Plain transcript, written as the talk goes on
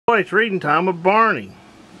It's reading time with Barney.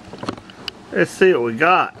 Let's see what we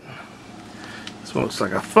got. This one looks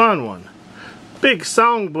like a fun one. Big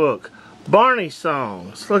song book. Barney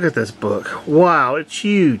Songs. Look at this book. Wow, it's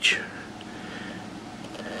huge.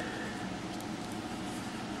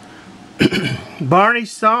 Barney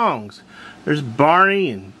Songs. There's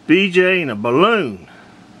Barney and BJ and a balloon.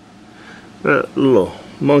 That little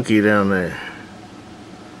monkey down there.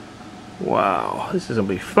 Wow, this is gonna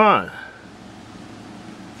be fun.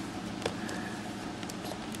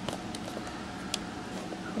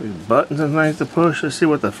 Buttons and things to push. Let's see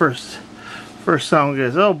what the first song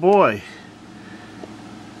is. Oh boy.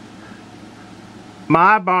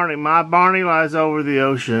 My Barney lies over the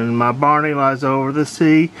ocean. My Barney lies over the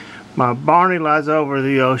sea. My Barney lies over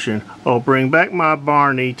the ocean. Oh, bring back my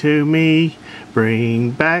Barney to me. Bring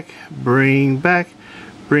back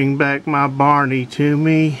my Barney to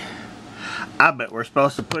me. I bet we're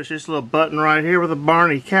supposed to push this little button right here with a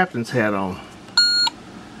Barney captain's hat on.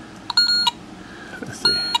 Let's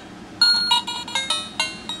see.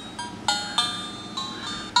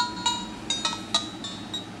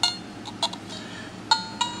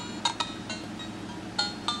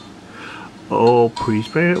 Oh, please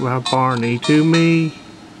bring my Barney to me.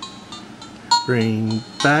 Bring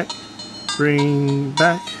back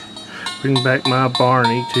my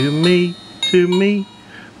Barney to me,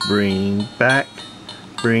 Bring back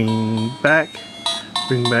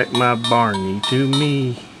my Barney to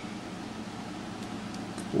me.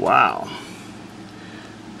 Wow.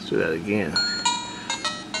 Let's do that again.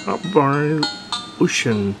 Oh, Barney,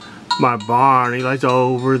 ocean. My Barney lies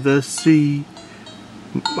over the sea.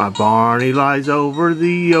 My Barney lies over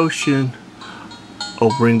the ocean.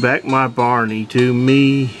 Oh, bring back my Barney to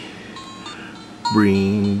me.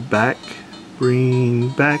 Bring back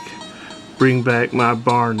my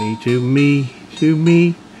Barney to me,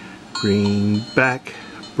 Bring back,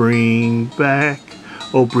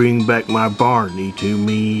 oh, bring back my Barney to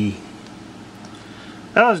me.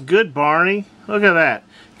 That was good, Barney. Look at that.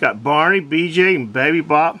 Got Barney, BJ, and Baby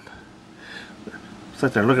Bop. Looks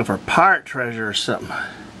like they're looking for pirate treasure or something.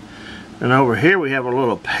 And over here we have a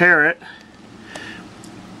little parrot.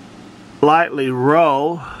 Lightly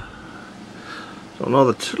row. Don't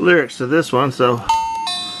know the lyrics to this one, so.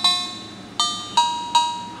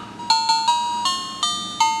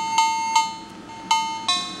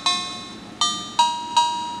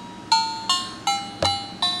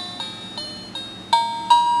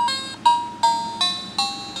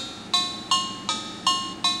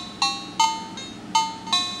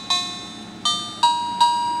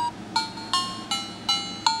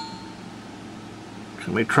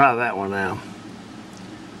 Let me try that one now.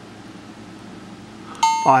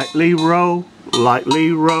 Lightly row,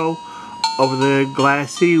 over the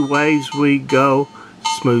glassy waves we go.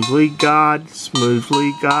 Smoothly God,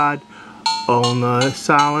 on the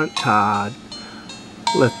silent tide.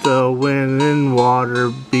 Let the wind and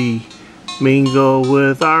water be, mingle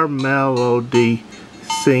with our melody.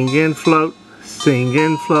 Sing and float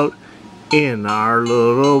in our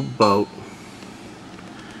little boat.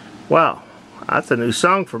 Wow. That's a new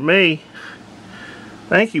song for me.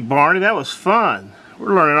 Thank you, Barney. That was fun.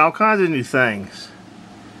 We're learning all kinds of new things.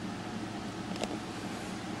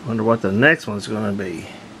 Wonder what the next one's going to be.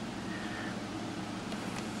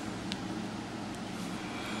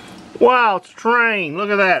 Wow, it's a train. Look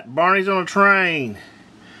at that. Barney's on a train.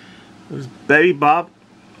 There's Baby Bop,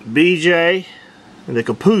 BJ, and the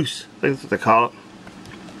caboose. I think that's what they call it.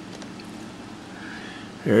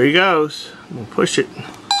 Here he goes. I'm going to push it.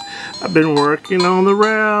 I've been working on the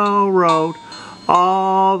railroad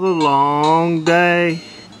all the long day.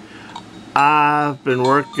 I've been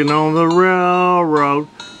working on the railroad,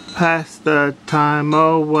 pass the time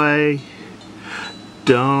away.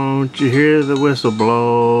 Don't you hear the whistle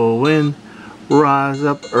blowing? Rise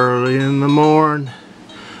up early in the morn.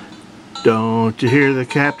 Don't you hear the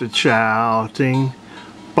captain shouting?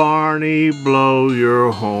 Barney, blow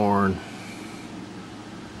your horn.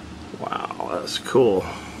 Wow, that's cool.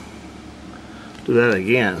 Do that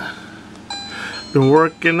again. Been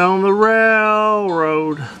working on the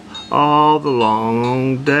railroad all the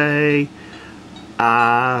long day.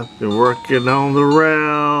 I've been working on the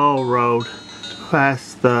railroad to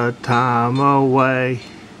pass the time away.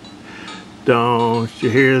 Don't you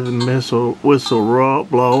hear the whistle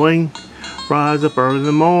blowing? Rise up early in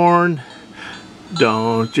the morn.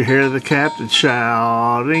 Don't you hear the captain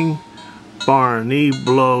shouting? Barney,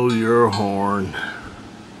 blow your horn.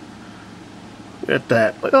 Look at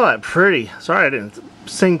that. Look at that pretty. Sorry I didn't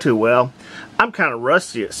sing too well. I'm kind of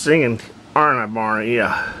rusty at singing, aren't I, Barney?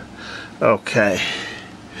 Yeah. Okay.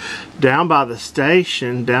 down by the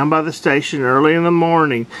station early in the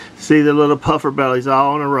morning. See the little puffer bellies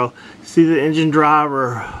all in a row. See the engine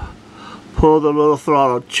driver pull the little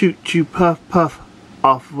throttle. Choot, choot, puff, puff.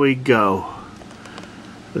 Off we go.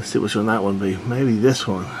 Let's see which one that one be. Maybe this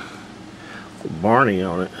one. With Barney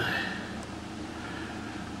on it.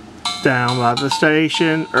 Down by the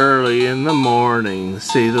station early in the morning.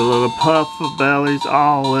 See the little puff of bellies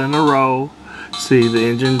all in a row. See the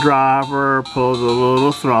engine driver pull the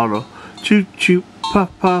little throttle. Choot, choot, puff,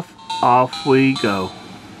 puff. Off we go.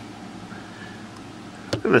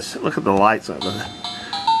 Look at this. Look at the lights on it. Isn't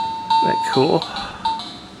that cool?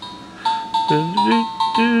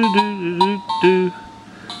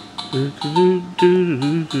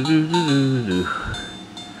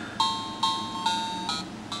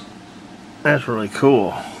 That's really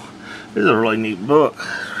cool. This is a really neat book.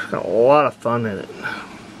 It's got a lot of fun in it.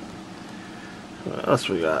 What else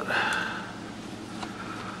we got?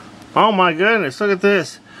 Oh my goodness, look at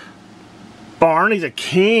this. Barney's a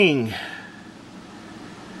king.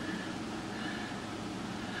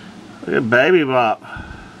 Look at Baby Bop.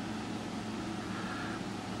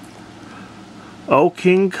 O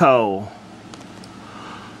King Cole.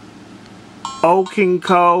 O King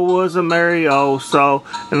Cole was a merry old soul,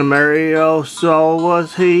 and a merry old soul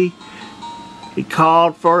was he. He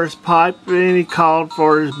called for his pipe, and he called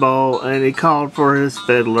for his bowl, and he called for his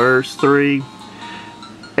fiddlers three.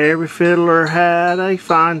 Every fiddler had a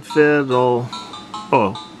fine fiddle,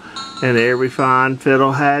 oh, and every fine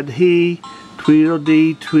fiddle had he.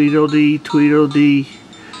 Tweedledee, Tweedledee, Tweedledee,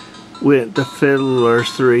 went the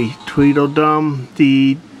fiddlers three. Tweedledum,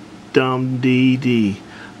 dee, dum, dee, dee.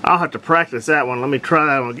 I'll have to practice that one. Let me try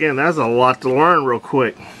that one again. That's a lot to learn real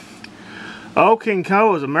quick. O King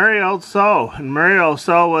Cole was a merry old soul, and merry old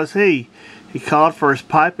soul was he. He called for his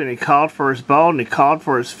pipe, and he called for his bowl, and he called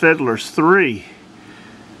for his fiddlers three.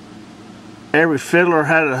 Every fiddler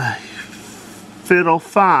had a fiddle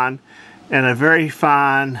fine, and a very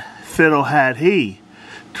fine fiddle had he.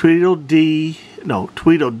 Tweedledee, no,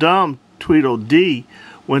 Tweedledum, Tweedledee,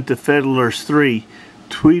 went the fiddlers three.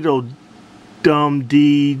 Tweedledum,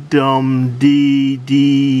 dee, dum, dee,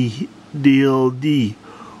 dee, deal, dee.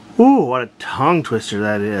 Ooh, what a tongue twister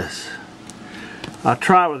that is. I'll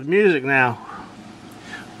try it with music now.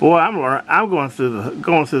 Boy, I'm going through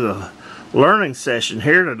the learning session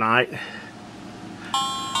here tonight.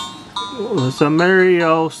 It was a merry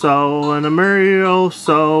old soul, and a merry old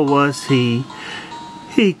soul was he.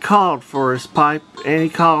 He called for his pipe, and he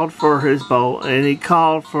called for his bowl, and he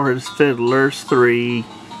called for his fiddlers three.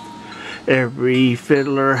 Every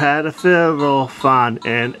fiddler had a fiddle fine,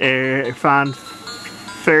 and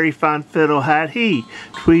very fine fiddle had he.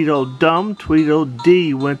 Tweedledum,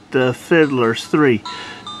 Tweedledee, went the fiddlers three.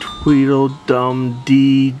 Tweedledum,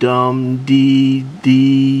 dee, dum, dee,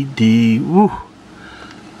 dee, dee. Woo!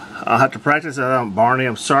 I'll have to practice that on Barney.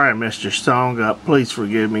 I'm sorry I messed your song up. Please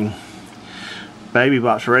forgive me. Baby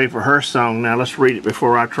Bop's ready for her song now. Let's read it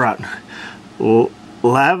before I try it.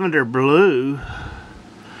 Lavender blue,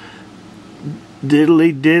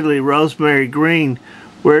 diddly diddly, rosemary green,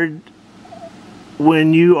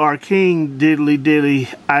 when you are king, diddly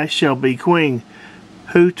diddly, I shall be queen.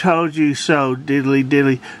 Who told you so, diddly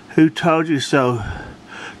diddly? Who told you so?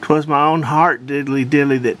 'Twas my own heart, diddly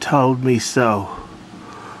diddly, that told me so.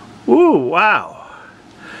 Ooh, wow.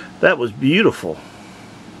 That was beautiful.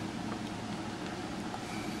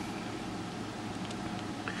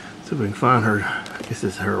 See if we can find her. I guess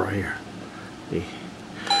it's her right here. See.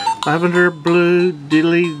 Lavender blue,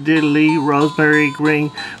 diddly diddly, rosemary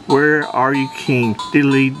green, where are you king?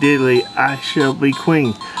 Diddly diddly, I shall be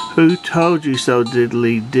queen. Who told you so,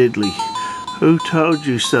 diddly diddly? Who told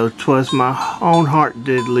you so? 'Twas my own heart,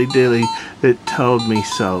 diddly diddly, that told me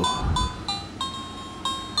so.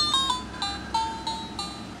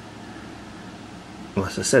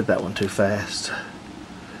 Unless I said that one too fast.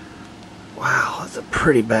 Wow, that's a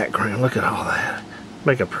pretty background. Look at all that.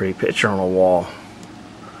 Make a pretty picture on a wall.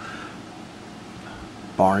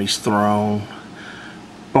 Barney's throne,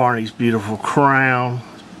 Barney's beautiful crown,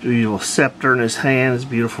 beautiful scepter in his hand, his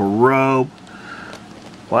beautiful robe.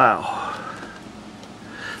 Wow.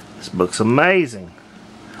 This book's amazing.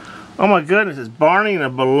 Oh my goodness, it's Barney in a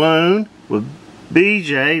balloon with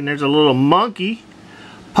BJ, and there's a little monkey.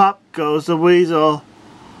 Pop goes the weasel.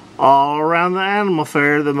 All around the animal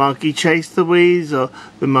fair, the monkey chased the weasel.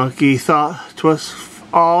 The monkey thought 'twas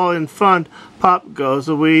all in fun. Pop goes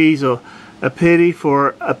the weasel. A penny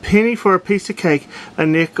for a piece of cake, a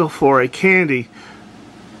nickel for a candy.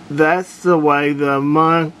 That's the way the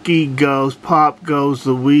monkey goes. Pop goes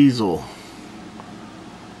the weasel.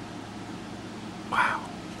 Wow.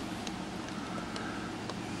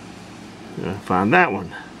 find that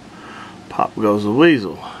one. Pop Goes the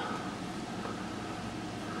Weasel.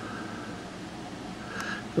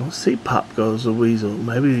 Don't see Pop Goes the Weasel.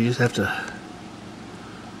 Maybe you just have to...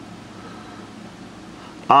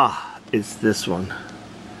 Ah, it's this one.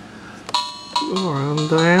 Around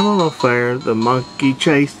the animal fair, the monkey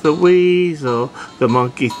chased the weasel. The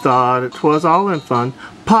monkey thought it was all in fun.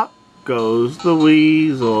 Pop goes the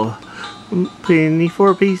weasel. Penny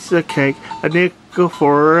for a piece of cake, a nickel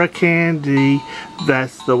for a candy.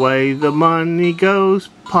 That's the way the money goes.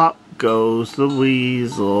 Pop goes the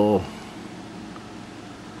weasel.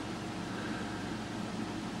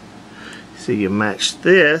 So you match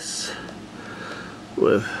this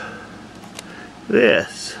with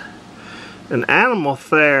this. An animal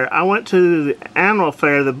fair. I went to the animal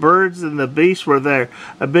fair. The birds and the beasts were there.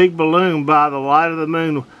 A big balloon by the light of the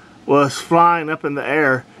moon was flying up in the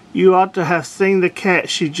air. You ought to have seen the cat.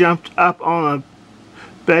 She jumped up on a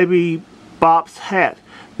Baby Bop's hat.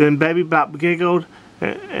 Then Baby Bop giggled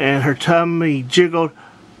and her tummy jiggled.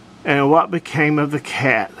 And what became of the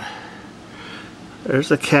cat? There's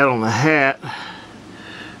the cat on the hat.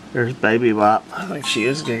 There's Baby Bop. I think she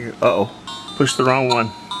is giggling. Uh-oh. Pushed the wrong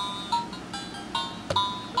one.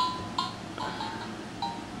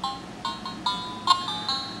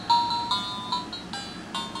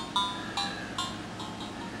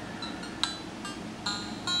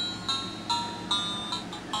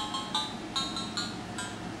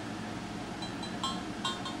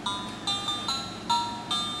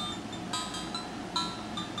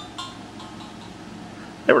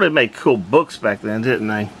 They really made cool books back then, didn't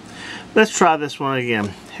they? Let's try this one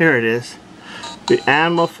again. Here it is. The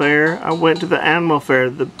animal fair. I went to the animal fair.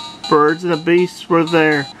 The birds and the beasts were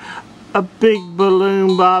there. A big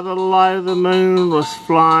balloon by the light of the moon was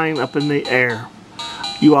flying up in the air.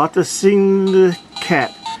 You ought to see the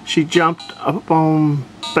cat. She jumped up on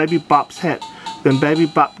Baby Bop's hat. Then Baby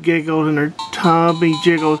Bop giggled and her tummy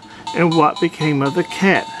jiggled. And what became of the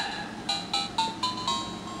cat?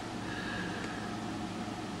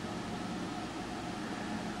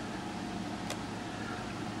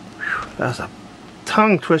 That's a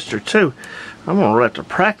tongue twister too. I'm gonna have to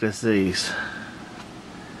practice these.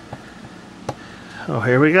 Oh,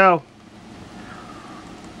 here we go.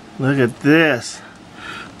 Look at this.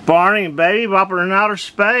 Barney and Baby Bop are in outer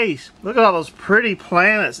space. Look at all those pretty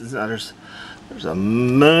planets. There's a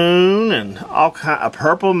moon and a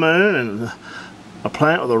purple moon and a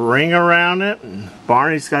planet with a ring around it. And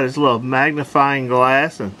Barney's got his little magnifying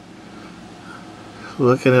glass and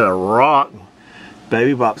looking at a rock.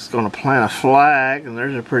 Baby Bop's going to plant a flag, and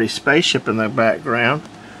there's a pretty spaceship in the background.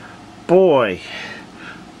 Boy,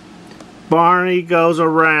 Barney goes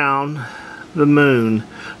around the moon.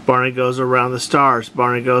 Barney goes around the stars.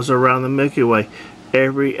 Barney goes around the Milky Way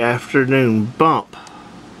every afternoon. Bump.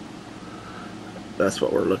 That's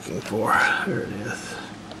what we're looking for. There it is.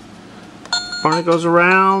 Barney goes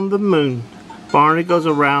around the moon. Barney goes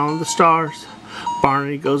around the stars.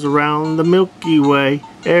 Barney goes around the Milky Way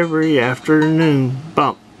every afternoon.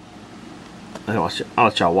 Bump. I'll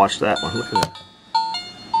let y'all watch that one. Look at that.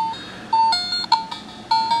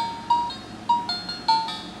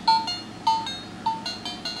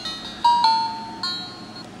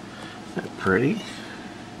 Isn't that pretty?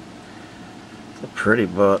 It's a pretty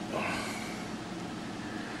book.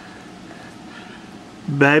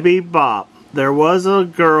 Baby Bop. There was a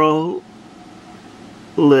girl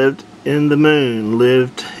lived in the moon,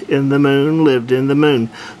 lived in the moon, lived in the moon.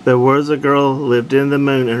 There was a girl lived in the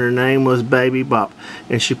moon, and her name was Baby Bop.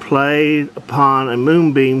 And she played upon a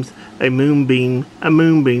moonbeam,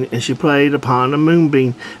 and she played upon a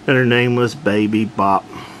moonbeam, and her name was Baby Bop.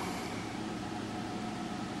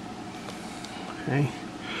 Okay,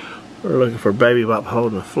 we're looking for Baby Bop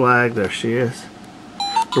holding a flag. There she is.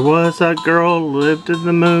 There was a girl lived in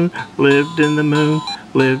the moon, lived in the moon,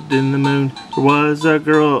 lived in the moon. There was a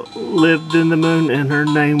girl lived in the moon, and her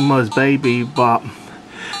name was Baby Bop.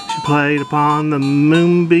 She played upon the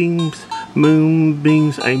moonbeams,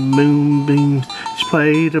 moonbeams, moonbeams. She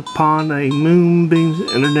played upon a moonbeams,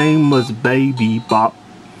 and her name was Baby Bop.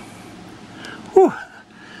 Whew.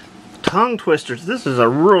 Tongue twisters. This is a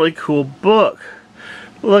really cool book.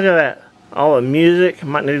 Look at that. All the music.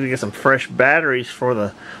 Might need to get some fresh batteries for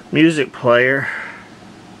the music player.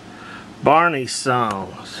 Barney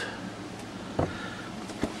Songs.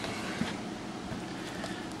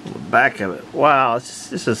 The back of it. Wow,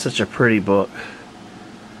 this is such a pretty book.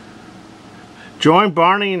 Join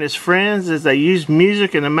Barney and his friends as they use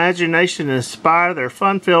music and imagination to inspire their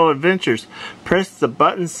fun-filled adventures. Press the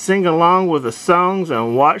buttons, sing along with the songs,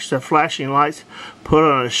 and watch the flashing lights put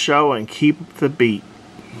on a show and keep the beat.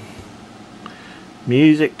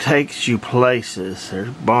 Music takes you places. There's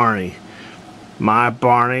Barney. My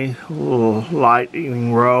Barney, little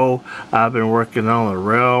lightning roll. I've been working on the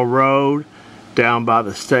railroad. Down by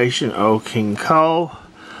the station, oh King Cole.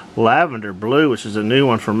 Lavender Blue, which is a new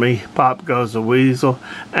one for me. Pop Goes the Weasel.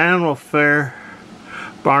 Animal Fair.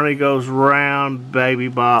 Barney Goes Round, Baby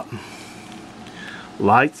Bop.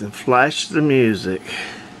 Lights and flashes of music.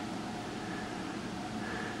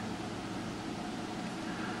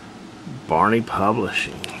 Barney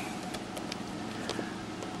Publishing.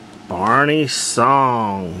 Barney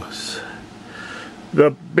Songs.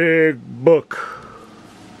 The Big Book.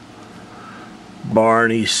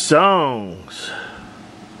 Barney Songs.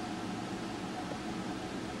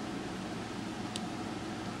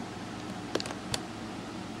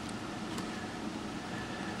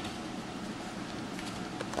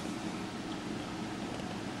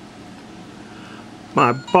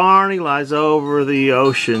 My Barney lies over the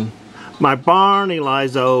ocean. My Barney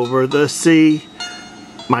lies over the sea.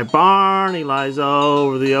 My Barney lies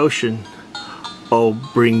over the ocean. Oh,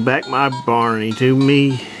 bring back my Barney to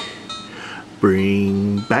me.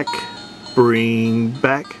 Bring back, bring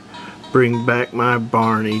back, bring back my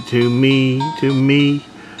Barney to me, to me.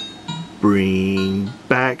 Bring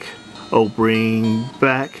back, oh bring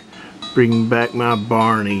back my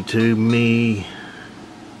Barney to me.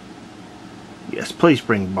 Yes, please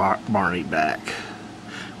bring Barney back.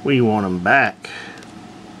 We want him back.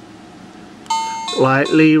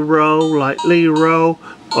 Lightly roll,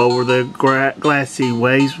 over the glassy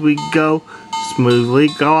waves we go. Smoothly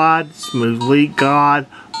glide,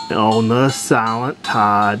 on the silent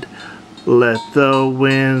tide. Let the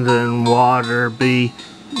wind and water be,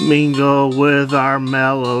 mingle with our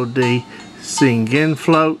melody. Sing and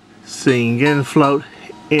float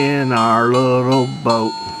in our little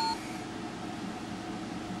boat.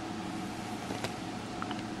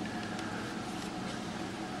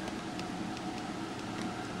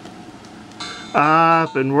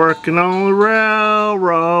 I've been working on the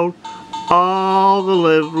railroad all the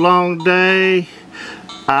livelong day.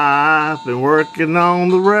 I've been working on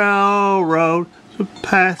the railroad to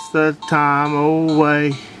pass the time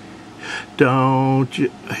away. Don't you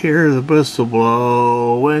hear the whistle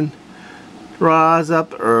blowing? Rise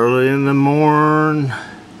up early in the morn.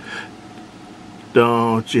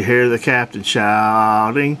 Don't you hear the captain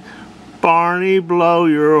shouting? Barney, blow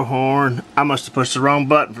your horn. I must have pushed the wrong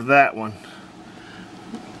button for that one.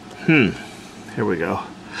 Here we go.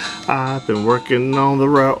 I've been working on the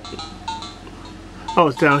road. Oh,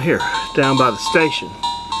 it's down here, down by the station.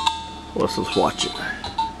 Let's watch it.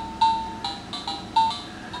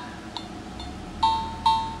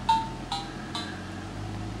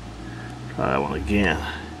 Try that one again.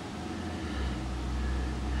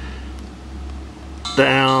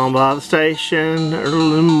 Down by the station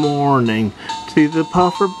early in the morning. See the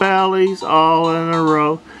puffer bellies all in a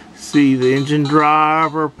row. See the engine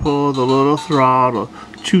driver pull the little throttle.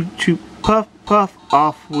 Choo choo puff puff,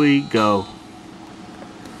 off we go.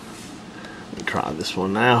 Let me try this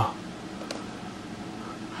one now.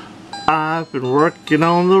 I've been working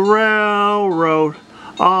on the railroad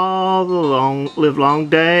all the livelong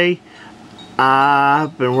day.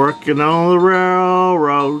 I've been working on the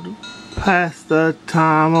railroad, pass the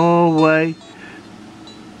time away.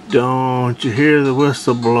 Don't you hear the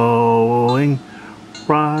whistle blowing?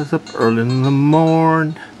 Rise up early in the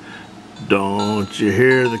morn. Don't you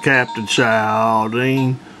hear the captain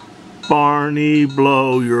shouting? Barney,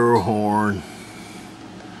 blow your horn.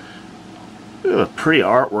 Look at the pretty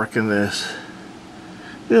artwork in this.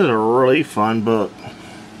 This is a really fun book.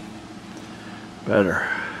 Better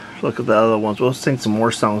look at the other ones. We'll sing some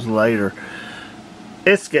more songs later.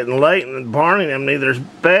 It's getting late and Barney and them need their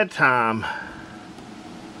bedtime.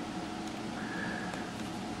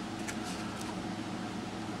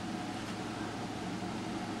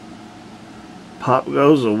 Pop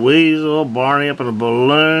Goes the Weasel, Barney up in a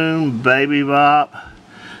balloon, Baby Bop,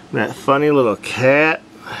 that funny little cat.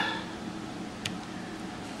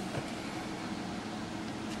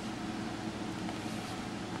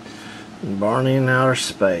 And Barney in Outer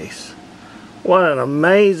Space. What an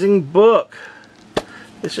amazing book.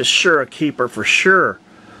 This is sure a keeper for sure.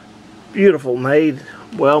 Beautiful made,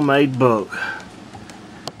 well-made book.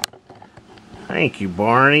 Thank you,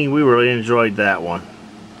 Barney. We really enjoyed that one.